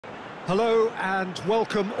Hello and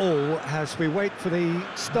welcome all as we wait for the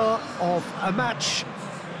start of a match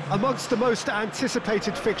amongst the most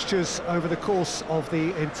anticipated fixtures over the course of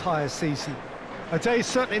the entire season. A day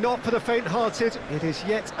certainly not for the faint-hearted. It is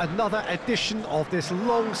yet another edition of this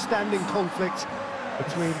long-standing conflict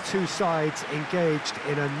between two sides engaged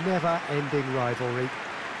in a never-ending rivalry.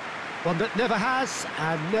 One that never has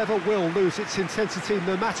and never will lose its intensity,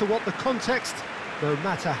 no matter what the context, no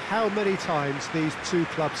matter how many times these two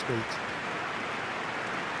clubs meet.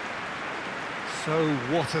 So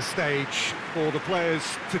what a stage for the players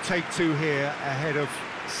to take to here ahead of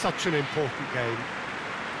such an important game.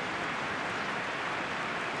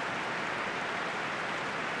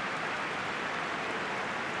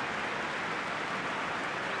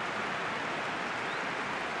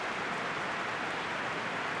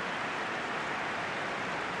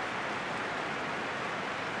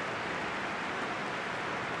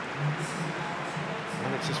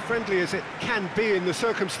 And it's as friendly as it can be in the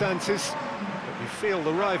circumstances, but we feel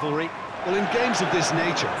the rivalry. Well, in games of this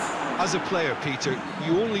nature, as a player, Peter,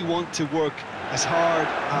 you only want to work as hard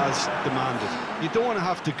as demanded. You don't want to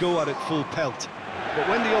have to go at it full pelt. But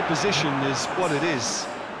when the opposition is what it is,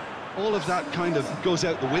 all of that kind of goes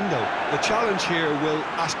out the window. The challenge here will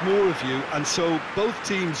ask more of you, and so both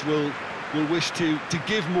teams will wish to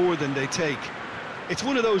give more than they take. It's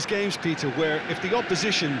one of those games, Peter, where if the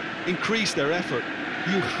opposition increase their effort,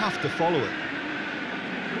 you have to follow it.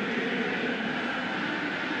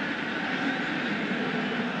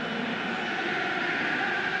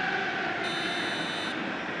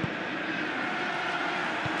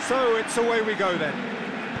 So it's away we go then.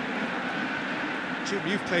 Jim,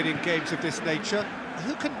 you've played in games of this nature.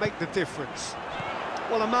 Who can make the difference?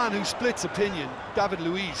 Well, a man who splits opinion, David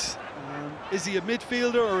Luiz. Is he a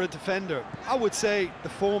midfielder or a defender? I would say the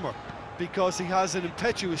former, because he has an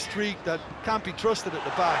impetuous streak that can't be trusted at the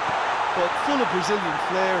back, but full of Brazilian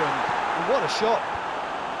flair, and what a shot.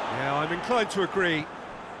 Yeah, I'm inclined to agree.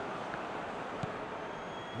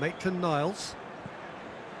 Maitland-Niles.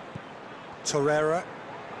 Torreira.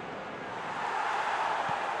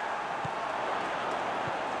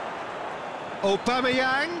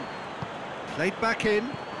 Aubameyang. Played back in.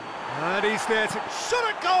 And he's there to shot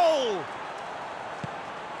a goal!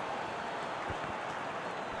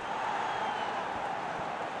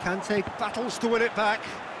 Kante battles to win it back.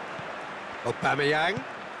 Aubameyang.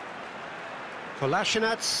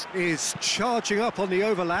 Kolasinac is charging up on the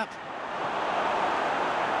overlap.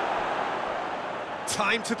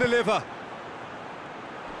 Time to deliver.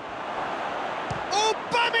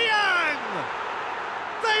 Aubameyang!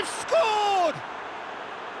 They've scored!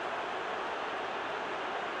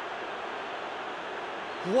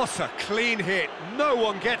 What a clean hit. No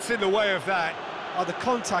one gets in the way of that. Oh, the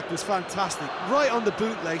contact was fantastic, right on the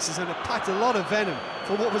bootlaces, and it packed a lot of venom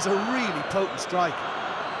for what was a really potent strike.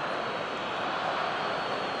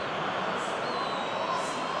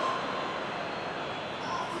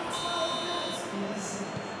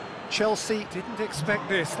 Chelsea didn't expect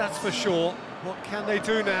this, that's for sure. What can they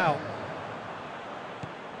do now?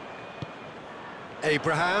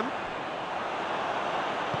 Abraham.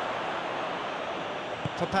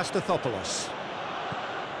 Papastathopoulos.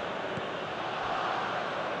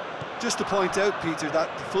 Just to point out, Peter, that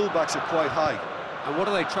the fullbacks are quite high. And what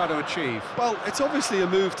do they try to achieve? Well, it's obviously a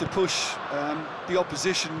move to push the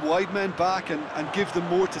opposition wide men back and give them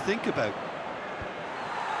more to think about.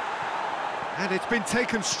 And it's been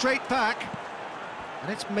taken straight back.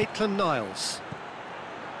 And it's Maitland-Niles.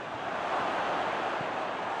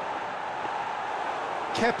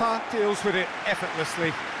 Kepa deals with it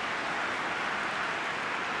effortlessly.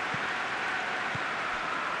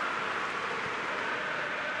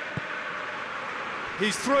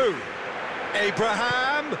 He's through.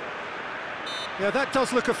 Abraham! Yeah, that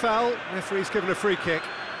does look a foul. Referee's given a free kick.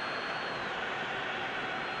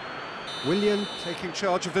 Willian taking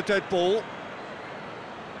charge of the dead ball.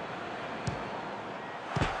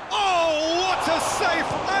 Oh, what a save!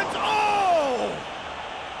 And oh!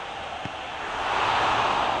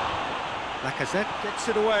 Lacazette gets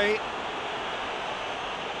it away.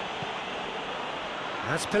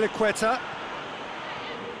 That's Piliqueta.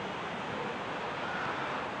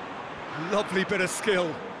 Lovely bit of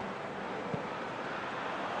skill.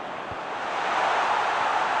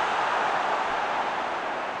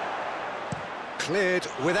 Cleared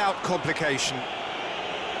without complication.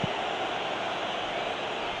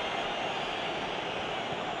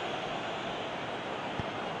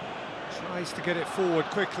 Tries to get it forward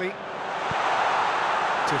quickly.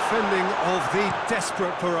 Defending of the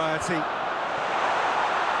desperate variety.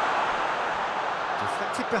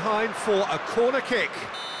 Deflected behind for a corner kick.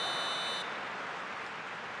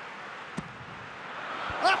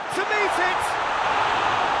 Up to meet it!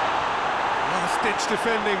 Last-ditch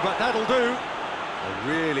defending, but that'll do. A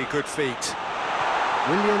really good feat.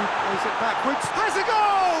 Willian plays it backwards. Has a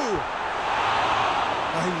go!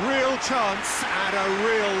 A real chance and a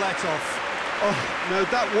real let-off. Oh, no,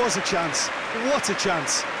 that was a chance. What a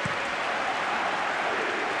chance.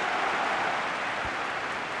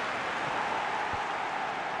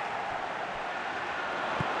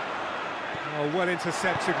 Oh, well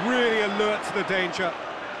intercepted, really alert to the danger.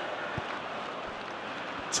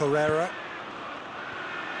 Torreira.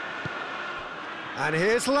 And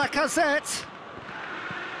here's Lacazette.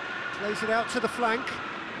 Plays it out to the flank.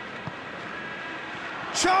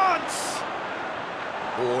 Chance!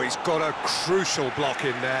 Oh, he's got a crucial block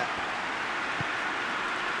in there.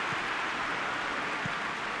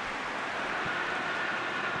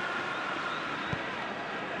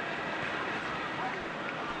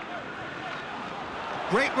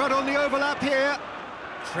 Great run on the overlap here.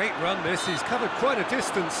 Great run this, he's covered quite a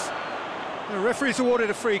distance. The referee's awarded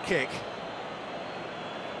a free kick.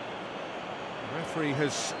 The referee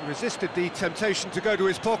has resisted the temptation to go to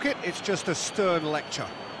his pocket, it's just a stern lecture.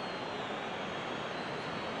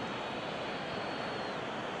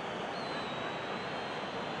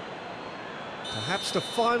 Perhaps the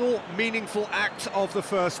final meaningful act of the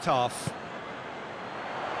first half.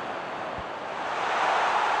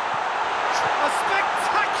 A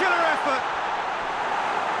spectacular effort!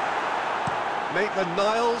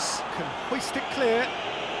 Maitland-Niles can hoist it clear.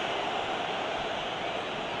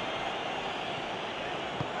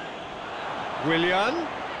 Willian.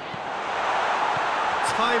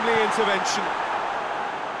 Timely intervention.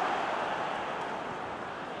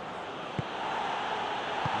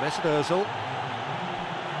 Mesut Ozil.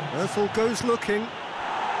 Ozil goes looking.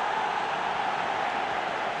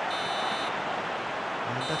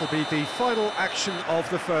 And that'll be the final action of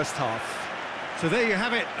the first half. So there you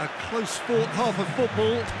have it, a close-fought half of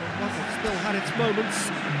football, one that still had its moments,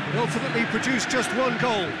 but ultimately produced just one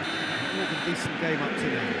goal. More than decent game up to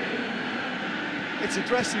now. It's a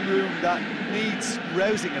dressing room that needs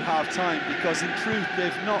rousing at half-time because, in truth,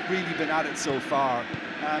 they've not really been at it so far.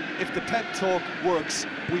 If the pep talk works,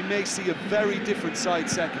 we may see a very different side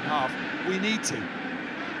second half. We need to.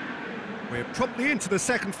 We're promptly into the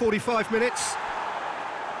second 45 minutes.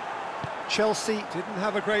 Chelsea didn't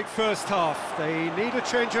have a great first half. They need a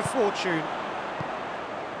change of fortune.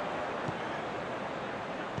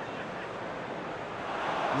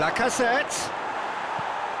 Lacazette.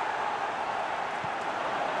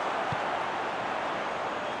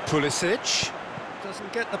 Pulisic.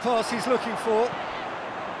 Doesn't get the pass he's looking for.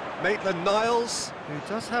 Maitland-Niles, who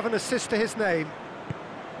does have an assist to his name.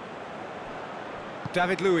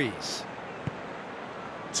 David Luiz.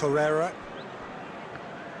 Torreira.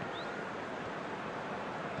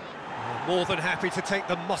 More than happy to take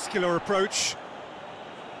the muscular approach.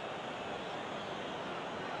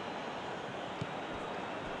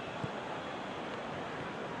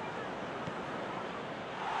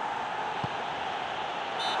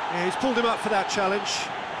 Yeah, he's pulled him up for that challenge.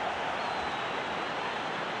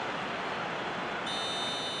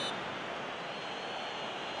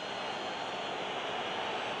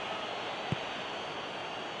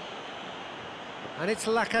 And it's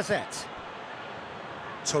Lacazette.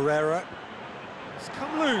 Torreira. It's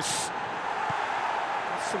come loose.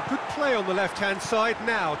 There's some good play on the left-hand side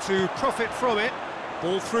now to profit from it.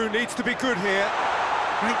 Ball through needs to be good here.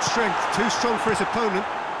 Great strength, too strong for his opponent.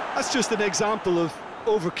 That's just an example of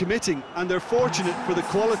overcommitting, and they're fortunate for the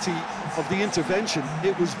quality of the intervention.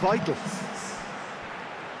 It was vital.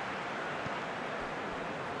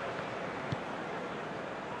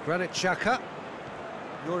 Granit Xhaka.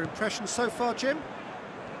 Your impression so far, Jim?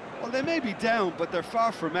 Well, they may be down, but they're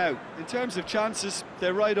far from out. In terms of chances,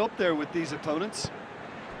 they're right up there with these opponents.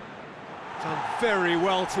 Done very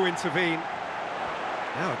well to intervene.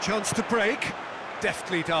 Now a chance to break.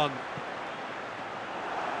 Deftly done.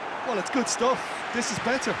 Well, it's good stuff. This is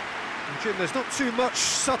better. And Jim, there's not too much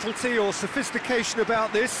subtlety or sophistication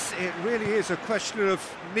about this. It really is a question of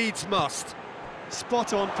needs must.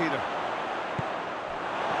 Spot on, Peter.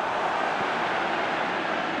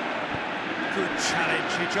 Good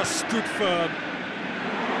challenge, he just stood firm.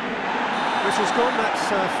 Whistle's gone, that's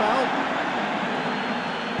foul.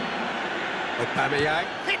 Aubameyang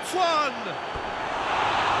hits one!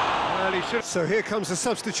 Well, he should... So here comes a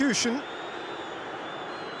substitution.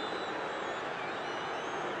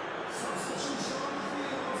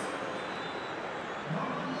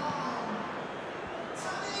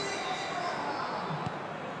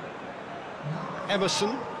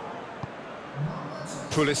 Emerson.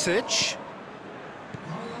 Pulisic.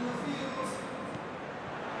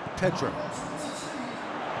 Pedro.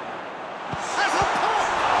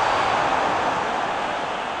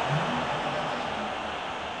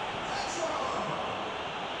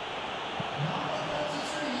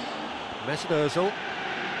 Mesut Ozil.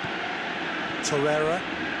 Torreira.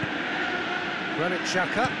 Granit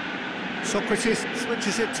Xhaka. Socrates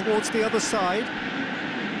switches it towards the other side.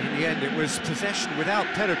 In the end, it was possession without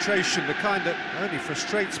penetration, the kind that only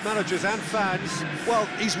frustrates managers and fans. Well,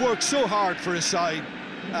 he's worked so hard for his side,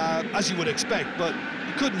 as you would expect, but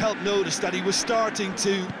you couldn't help notice that he was starting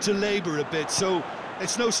to labour a bit, so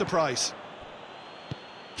it's no surprise.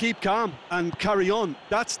 Keep calm and carry on.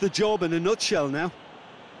 That's the job in a nutshell now.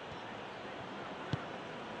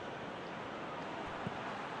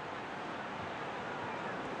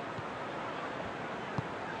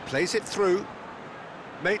 Plays it through.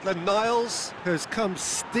 Maitland-Niles has come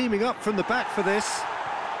steaming up from the back for this.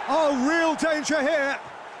 Oh, real danger here.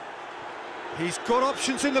 He's got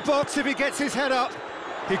options in the box if he gets his head up.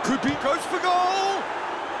 He could be... goes for goal!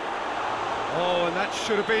 Oh, and that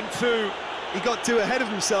should have been two. He got too ahead of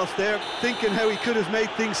himself there, thinking how he could have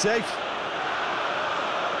made things safe.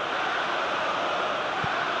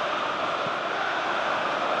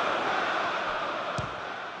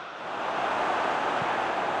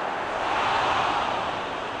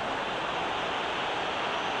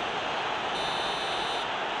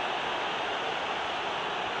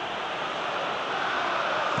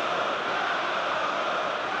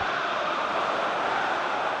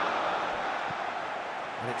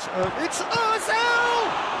 And it's Ozil!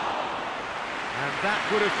 And that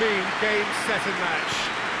would have been game, set and match.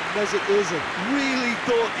 Mesut Ozil really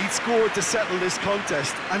thought he'd scored to settle this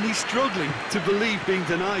contest, and he's struggling to believe being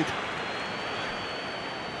denied.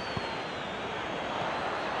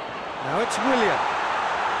 Now it's Willian.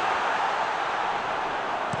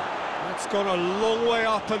 That's gone a long way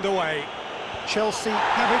up and away. Chelsea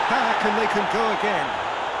have it back and they can go again.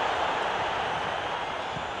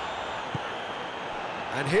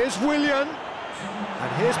 And here's Willian.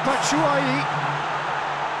 And here's Batshuayi.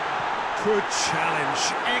 Good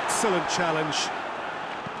challenge, excellent challenge.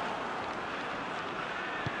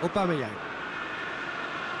 Aubameyang.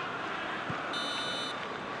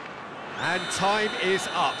 And time is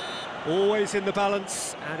up. Always in the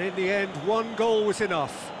balance, and in the end, one goal was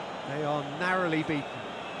enough. They are narrowly beaten.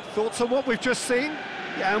 Thoughts on what we've just seen?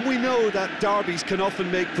 Yeah, and we know that derbies can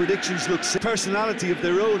often make predictions look personality of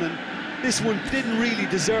their own, and this one didn't really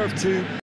deserve to